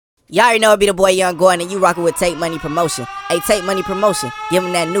Y'all already know it be the boy Young Gordon, and you rockin' with Take Money Promotion. Hey, Take Money Promotion, give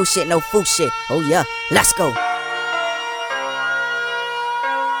him that new shit, no food shit. Oh yeah, let's go. You're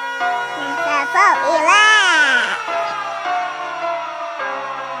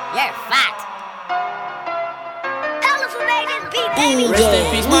fat. Rest in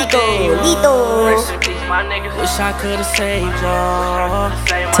peace, my day. Rest in peace, my niggas. Wish I could've saved y'all.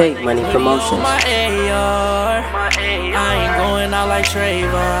 Take Money Promotions. My AR. I ain't going out like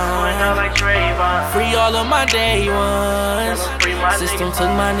Trayvon. Free all of my day ones. System took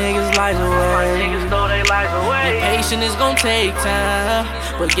my niggas' lives away. Your patience is gon' take time,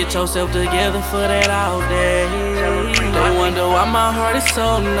 but get yourself together for that all day. They wonder why my heart is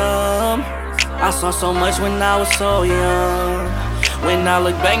so numb. I saw so much when I was so young. When I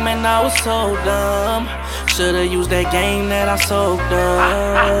look back, man, I was so dumb. Should've used that game that I soaked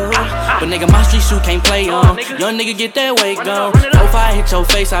up. But nigga, my street shoe can't play on. Young nigga, get that weight gone. If I hit your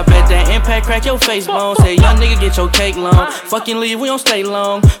face, I bet that impact crack your face bone. Say, young nigga, get your cake long. Fucking leave, we don't stay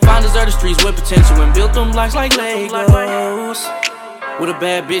long. Find deserted streets with potential and built them blocks like Legos. With a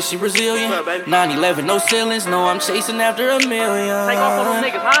bad bitch, she Brazilian. 9/11, no ceilings. No, I'm chasing after a million. Take off on them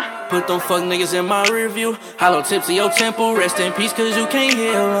niggas, huh? Put them fuck niggas in my rear view. Hollow tips of your temple. Rest in peace, cause you can't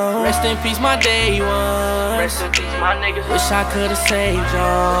heal them. Rest in peace, my day ones. Rest in peace, my niggas. Wish I could've saved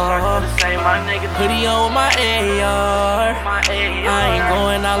y'all. Hoodie on with my AR. I ain't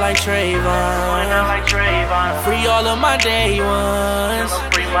going out like Trayvon. Free all of my day ones.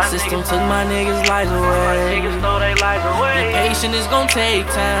 System took my niggas' lives away. Your patience is gon' take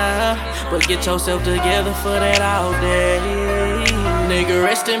time, but get yourself together for that all day. Nigga,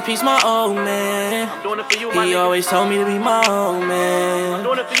 rest in peace, my old man. He always told me to be my old man.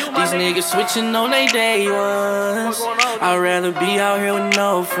 These niggas switching on they day ones. I'd rather be out here with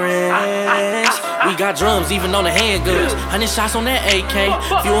no friends. We got drums, even on the handguns. 100 shots on that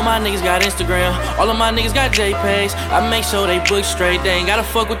AK. Few of my niggas got Instagram. All of my niggas got JPEGs. I make sure they book straight. They ain't gotta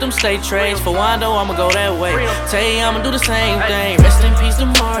fuck with them state trades. For Wando, I'ma go that way. Tell you I'ma do the same thing. Rest in peace to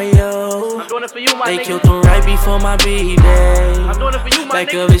Mario. They killed him right before my B-day.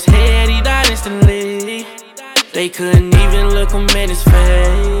 Back of his head, he died instantly. They couldn't even look him in his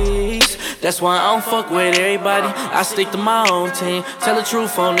face. That's why I don't fuck with everybody. I stick to my own team. Tell the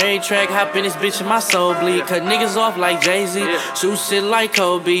truth on every track. Hop in this bitch and my soul bleed. Cut niggas off like Jay-Z. Shoot shit like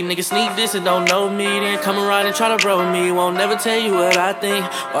Kobe. Niggas sneak this and don't know me. Then come around and try to bro me. Won't never tell you what I think.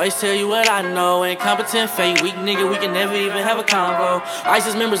 Always tell you what I know. Incompetent, fake, weak nigga. We can never even have a convo.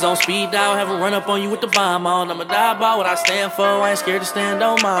 ISIS members on speed dial. Have 'em run up on you with the bomb on. I'ma die by what I stand for. I ain't scared to stand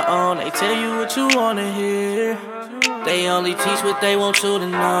on my own. They tell you what you wanna hear. They only teach what they want you to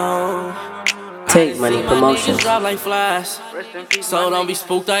know. Take Money Promotions. Drop like flies. So don't be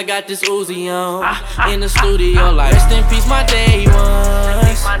spooked, I got this Uzi on. In the studio like rest in peace, my day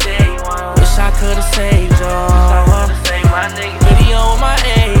ones. Wish I could've saved y'all. Video on my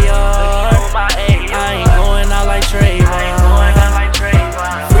AR. I ain't going out like Trayvon.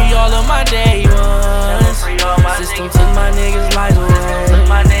 Free all of my day ones. System took my niggas' lives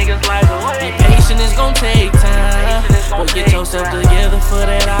away. Your patience is gon' take time, but get yourself together for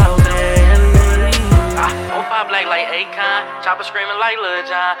that all day. Black like Akon, chopper screaming like Lil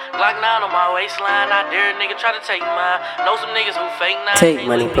Jon. Glock 9 on my waistline, I dare a nigga try to take mine. Know some niggas who fake nine. Take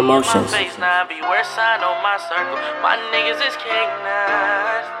Money Promotions. Beware sign on my circle, my niggas is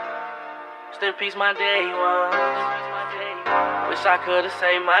K9. Rest in peace, my day one. Wish I could've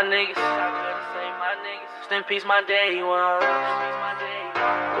saved my niggas. Rest in peace, my day one.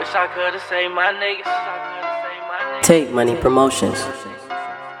 Wish I could've saved my niggas. Take Money Promotions.